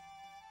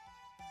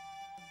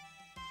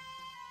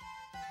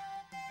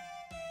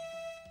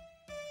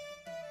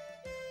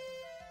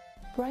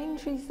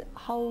 Braintree's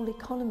whole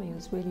economy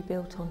was really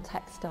built on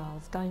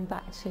textiles, going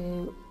back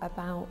to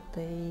about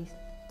the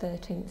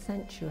 13th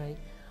century.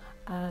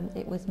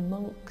 It was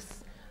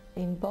monks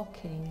in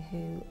Bocking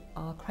who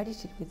are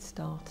credited with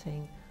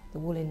starting the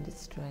wool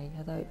industry,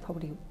 although it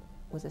probably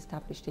was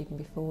established even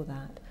before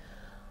that.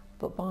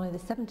 But by the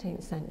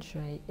 17th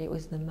century, it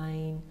was the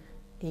main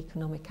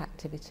economic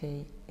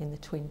activity in the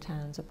twin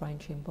towns of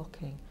Braintree and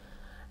Bocking.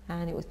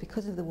 And it was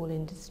because of the wool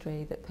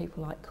industry that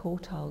people like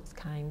Courtaulds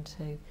came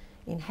to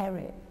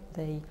inherit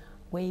the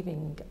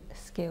weaving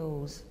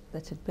skills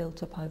that had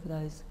built up over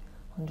those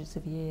hundreds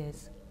of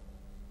years,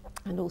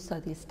 and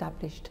also the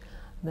established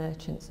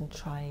merchants and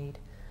trade.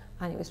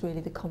 And it was really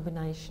the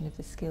combination of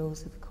the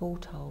skills of the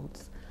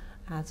Courtaulds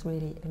as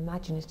really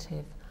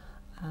imaginative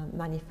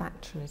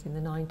manufacturers in the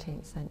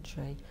 19th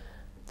century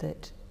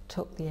that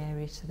took the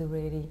area to the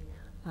really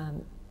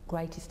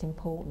greatest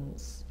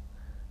importance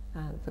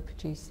for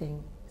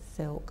producing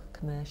silk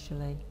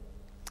commercially.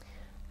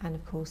 And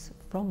of course,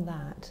 from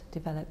that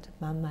developed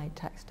man-made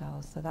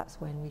textiles, so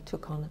that's when we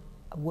took on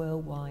a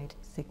worldwide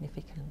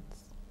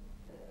significance.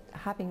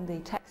 Having the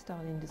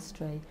textile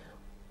industry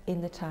in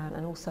the town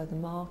and also the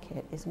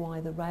market is why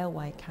the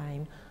railway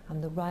came,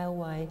 and the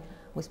railway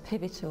was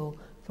pivotal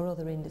for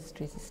other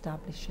industries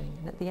establishing.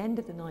 And at the end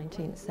of the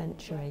 19th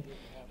century,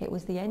 it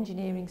was the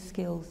engineering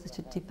skills that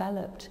had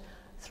developed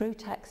through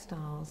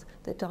textiles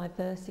that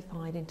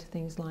diversified into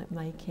things like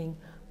making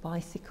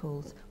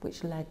bicycles,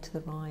 which led to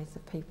the rise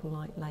of people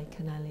like Lake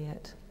and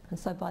Elliot. And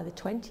so by the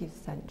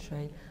 20th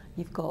century,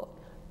 you've got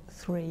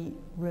three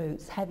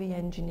routes: heavy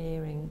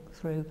engineering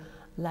through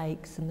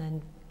Lakes and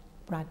then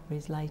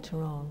Bradbury's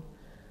later on.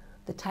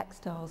 The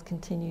textiles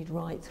continued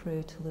right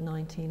through till the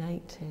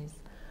 1980s,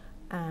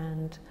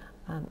 and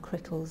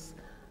Crittles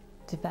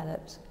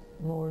developed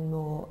more and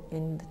more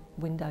in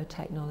window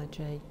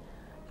technology,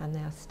 and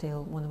they are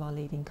still one of our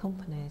leading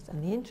companies.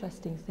 And the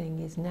interesting thing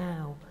is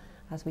now,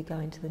 as we go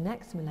into the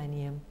next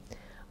millennium,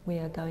 we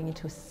are going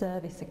into a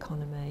service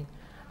economy,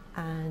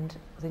 and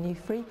the new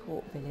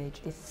Freeport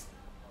village is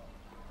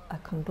a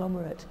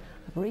conglomerate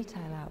of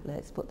retail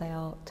outlets, but they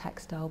are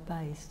textile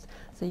based.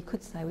 So you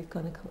could say we've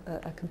gone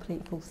a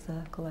complete full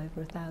circle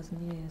over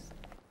 1,000 years.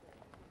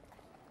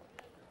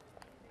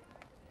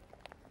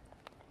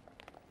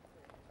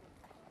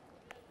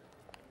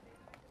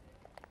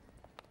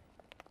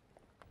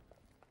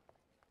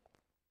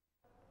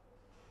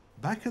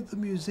 Back at the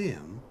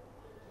museum,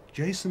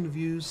 Jason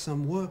views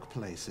some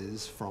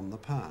workplaces from the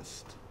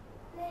past.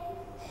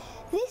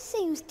 This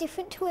seems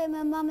different to where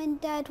my mum and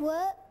dad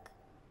work.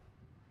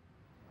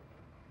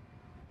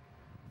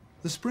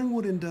 The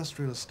Springwood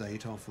Industrial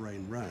Estate off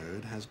Rain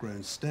Road has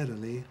grown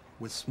steadily,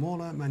 with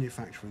smaller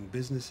manufacturing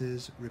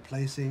businesses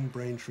replacing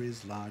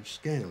Braintree's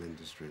large-scale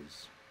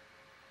industries.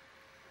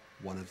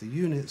 One of the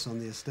units on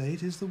the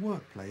estate is the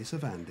workplace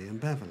of Andy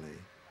and Beverly.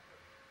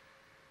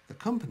 The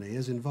company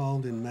is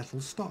involved in metal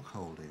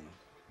stockholding,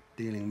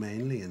 dealing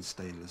mainly in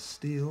stainless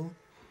steel,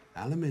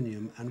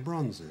 aluminium and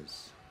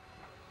bronzes.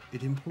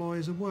 It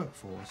employs a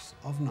workforce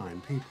of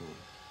 9 people.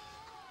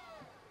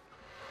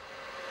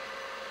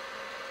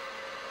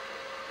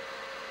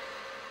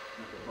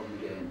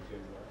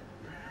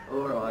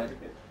 All right.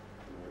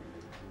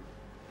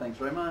 Thanks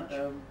very much.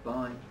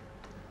 Bye.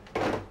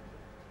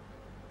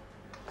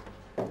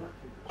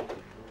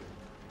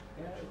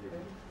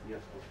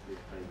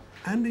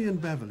 Andy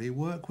and Beverly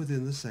work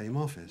within the same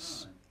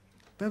office.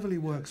 Beverly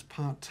works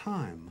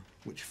part-time,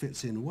 which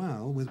fits in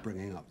well with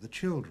bringing up the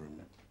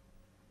children.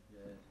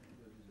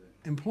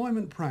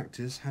 Employment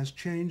practice has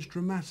changed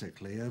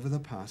dramatically over the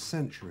past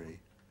century,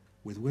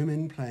 with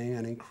women playing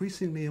an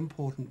increasingly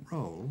important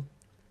role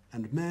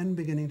and men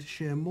beginning to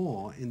share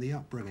more in the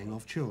upbringing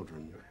of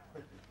children.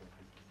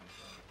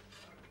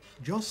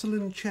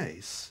 Jocelyn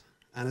Chase,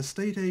 an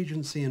estate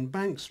agency in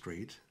Bank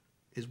Street,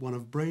 is one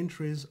of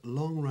Braintree's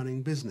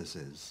long-running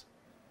businesses.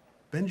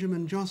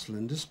 Benjamin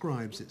Jocelyn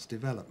describes its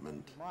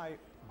development. My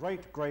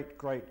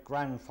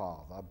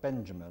great-great-great-grandfather,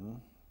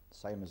 Benjamin,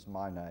 same as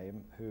my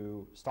name,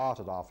 who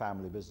started our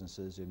family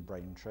businesses in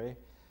Braintree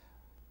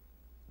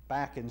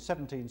back in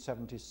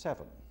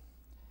 1777.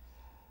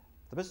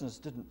 The business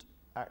didn't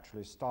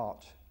actually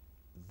start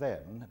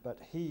then, but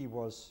he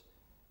was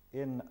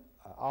in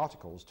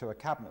articles to a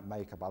cabinet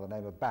maker by the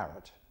name of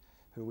Barrett,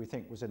 who we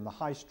think was in the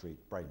High Street,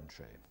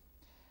 Braintree.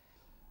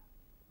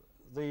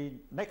 The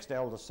next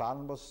elder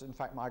son was in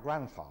fact my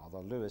grandfather,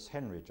 Lewis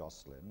Henry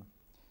Jocelyn,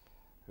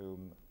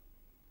 whom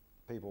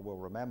people will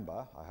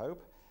remember, I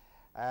hope,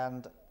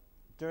 and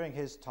during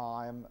his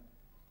time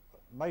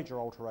major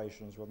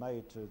alterations were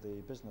made to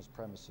the business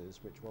premises,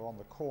 which were on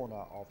the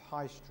corner of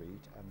High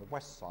Street and the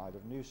west side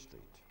of New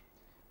Street.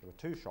 There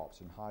were 2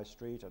 shops in High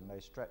Street, and they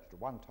stretched at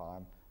one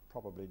time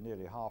probably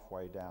nearly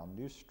halfway down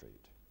New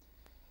Street.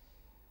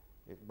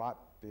 It might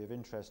be of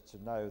interest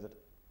to know that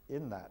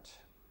in that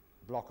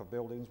block of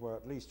buildings were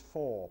at least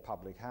 4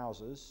 public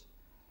houses,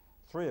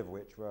 3 of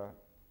which were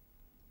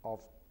of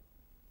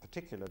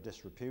particular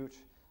disrepute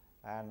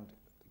and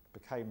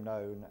became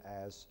known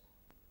as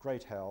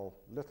Great Hell,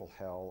 Little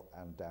Hell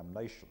and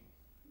Damnation.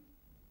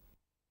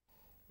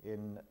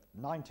 In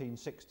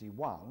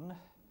 1961,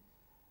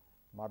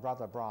 my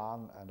brother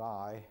Brian and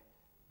I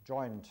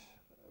joined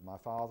my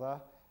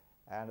father,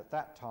 and at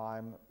that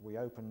time we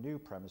opened new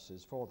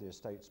premises for the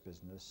estates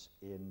business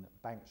in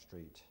Bank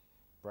Street,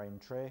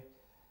 Braintree,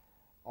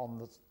 on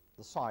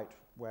the site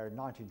where in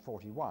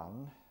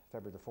 1941,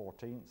 February the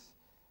 14th,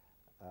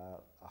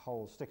 a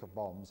whole stick of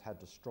bombs had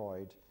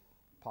destroyed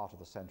part of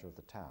the centre of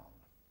the town.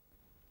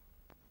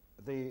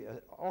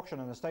 The auction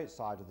and estate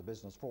side of the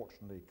business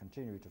fortunately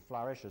continued to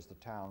flourish as the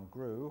town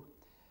grew,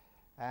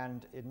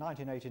 and in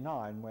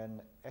 1989,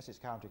 when Essex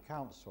County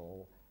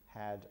Council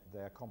had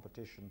their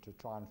competition to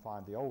try and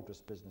find the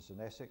oldest business in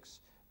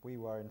Essex, we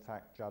were in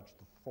fact judged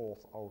the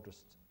 4th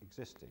oldest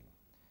existing.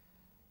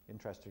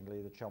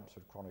 Interestingly, the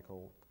Chelmsford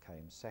Chronicle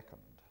came second.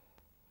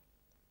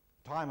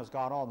 Time has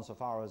gone on so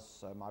far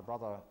as my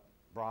brother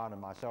Brian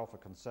and myself are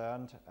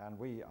concerned, and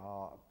we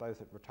are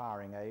both at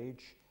retiring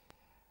age.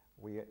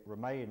 We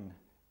remain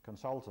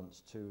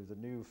consultants to the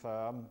new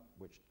firm,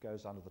 which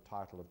goes under the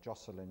title of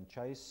Jocelyn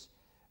Chase,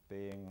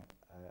 being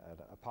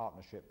a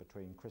partnership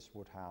between Chris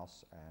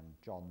Woodhouse and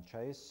John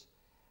Chase,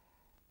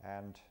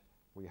 and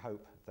we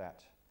hope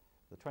that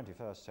the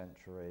 21st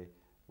century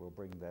will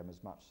bring them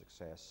as much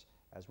success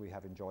as we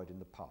have enjoyed in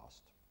the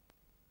past.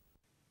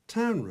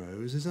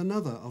 Townrose is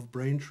another of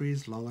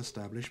Braintree's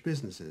long-established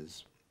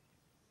businesses.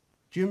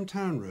 Jim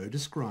Townrow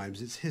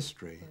describes its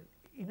history.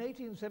 In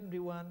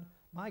 1871,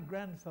 my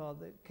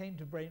grandfather came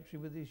to Braintree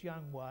with his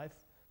young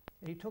wife.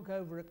 He took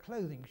over a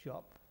clothing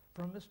shop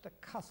from Mr.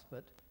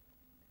 Cuthbert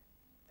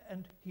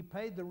And he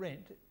paid the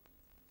rent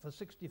for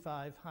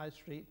 65 High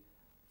Street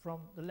from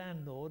the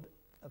landlord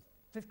of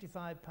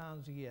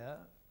 £55 a year.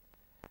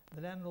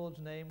 The landlord's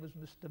name was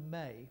Mr.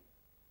 May.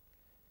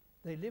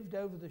 They lived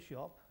over the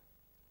shop,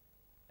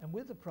 and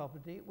with the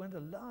property went a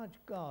large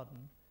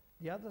garden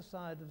the other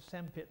side of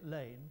Sandpit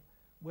Lane,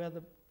 where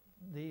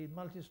the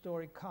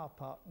multi-storey car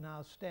park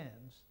now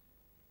stands.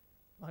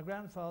 My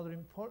grandfather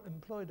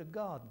employed a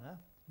gardener,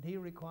 and he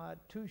required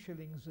 2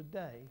 shillings a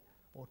day,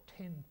 or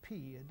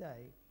 10p a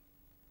day.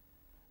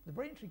 The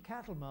Braintree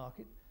cattle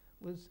market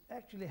was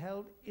actually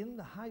held in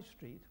the High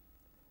Street.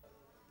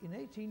 In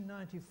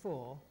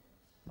 1894,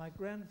 my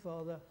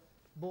grandfather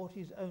bought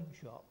his own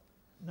shop,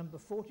 number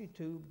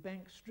 42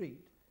 Bank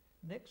Street,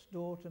 next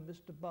door to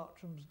Mr.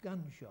 Bartram's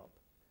gun shop.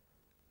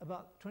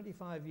 About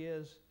 25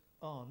 years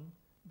on,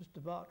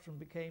 Mr. Bartram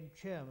became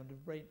chairman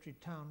of Braintree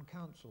Town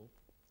Council.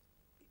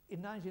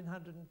 In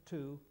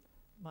 1902,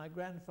 my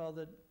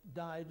grandfather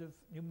died of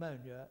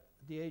pneumonia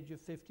at the age of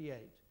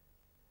 58.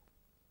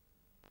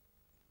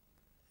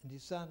 And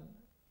his son,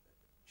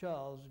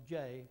 Charles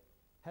J.,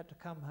 had to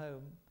come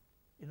home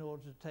in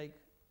order to take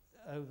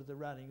over the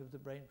running of the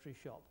Braintree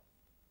shop.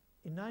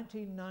 In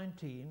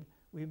 1919,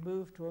 we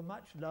moved to a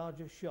much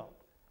larger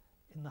shop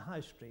in the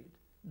High Street,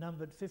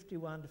 numbered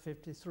 51 to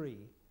 53,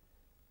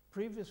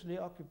 previously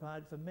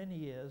occupied for many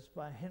years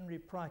by Henry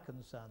Pryke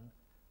 & Son,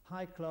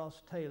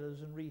 high-class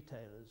tailors and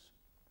retailers.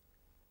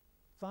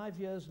 5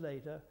 years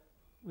later,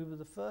 we were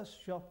the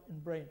first shop in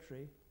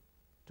Braintree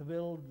to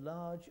build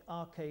large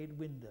arcade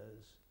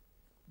windows.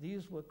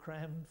 These were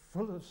crammed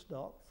full of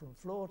stock from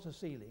floor to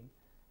ceiling,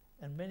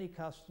 and many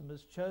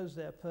customers chose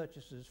their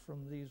purchases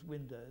from these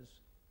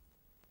windows.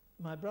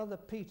 My brother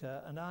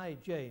Peter and I,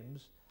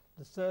 James,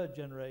 the third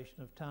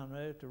generation of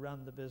Townrow to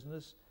run the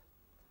business,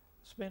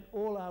 spent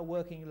all our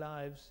working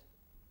lives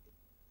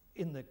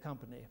in the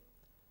company.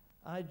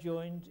 I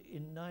joined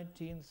in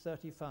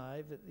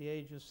 1935 at the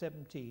age of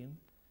 17,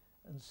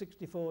 and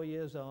 64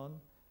 years on,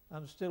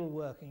 I'm still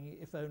working,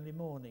 if only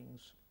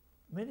mornings.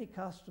 Many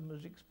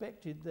customers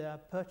expected their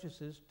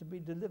purchases to be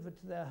delivered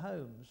to their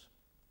homes.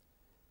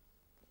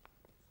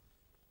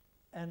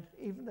 And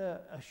even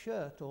a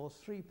shirt or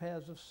 3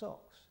 pairs of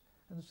socks.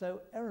 And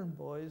so errand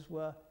boys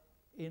were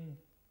in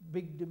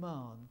big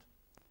demand.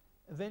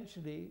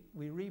 Eventually,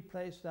 we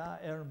replaced our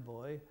errand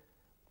boy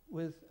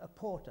with a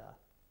porter,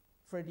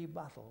 Freddie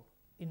Buttle.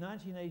 In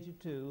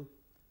 1982,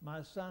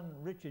 my son,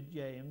 Richard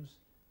James,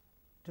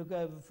 took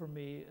over from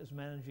me as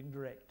managing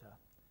director.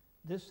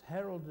 This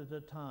heralded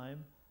a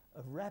time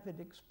of rapid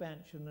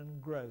expansion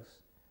and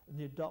growth and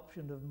the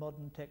adoption of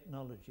modern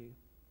technology.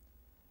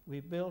 We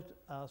built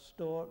our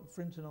store at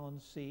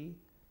Frinton-on-Sea,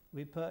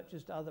 we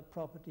purchased other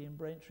property in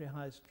Braintree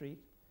High Street,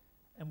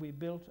 and we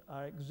built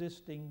our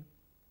existing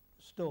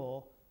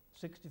store,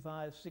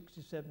 65,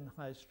 67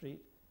 High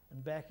Street,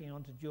 and backing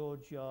onto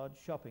George Yard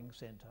Shopping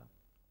Centre.